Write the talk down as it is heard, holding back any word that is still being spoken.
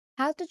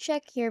How to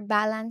check your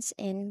balance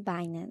in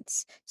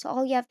Binance. So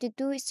all you have to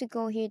do is to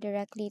go here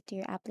directly to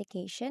your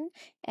application,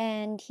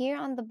 and here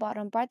on the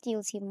bottom part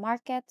you'll see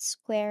market,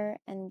 square,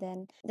 and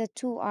then the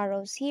two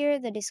arrows here,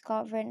 the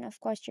discover, and of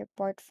course your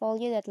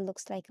portfolio that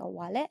looks like a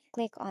wallet.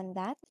 Click on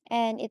that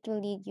and it will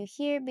lead you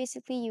here.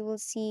 Basically you will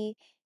see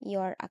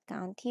your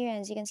account here.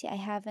 As you can see, I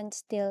haven't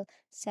still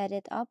set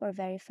it up or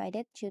verified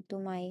it due to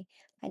my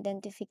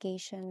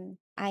identification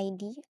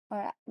ID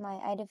or my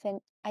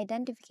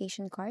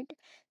identification card.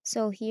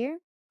 So here,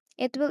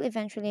 it will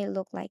eventually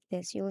look like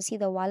this. You will see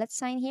the wallet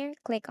sign here.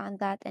 Click on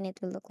that and it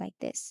will look like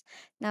this.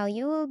 Now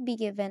you will be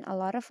given a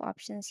lot of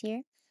options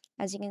here.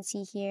 As you can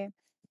see here,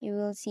 you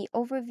will see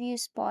overview,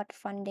 spot,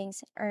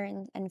 fundings,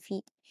 earned, and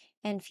fee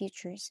and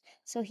futures.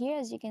 So here,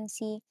 as you can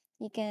see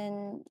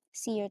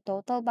your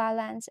total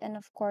balance and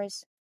of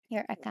course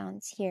your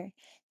accounts here.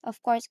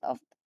 Of course,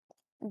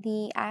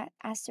 the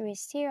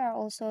asterisks here are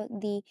also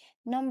the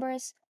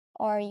numbers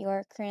or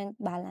your current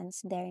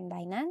balance there in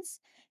Binance.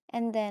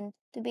 And then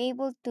to be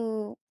able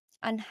to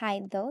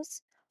unhide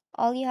those,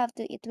 all you have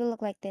to, it will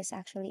look like this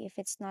actually if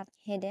it's not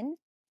hidden.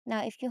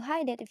 Now, if you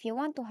hide it, if you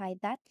want to hide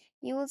that,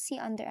 you will see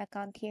under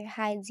account here,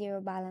 hide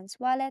zero balance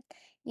wallet.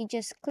 You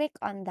just click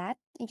on that.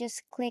 You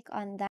just click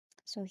on that.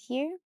 So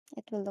here,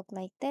 it will look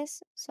like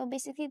this. So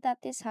basically, that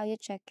is how you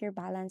check your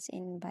balance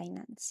in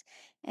Binance.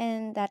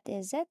 And that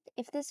is it.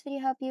 If this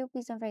video helped you,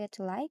 please don't forget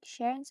to like,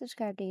 share, and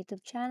subscribe to the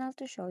YouTube channel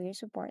to show your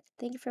support.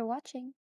 Thank you for watching.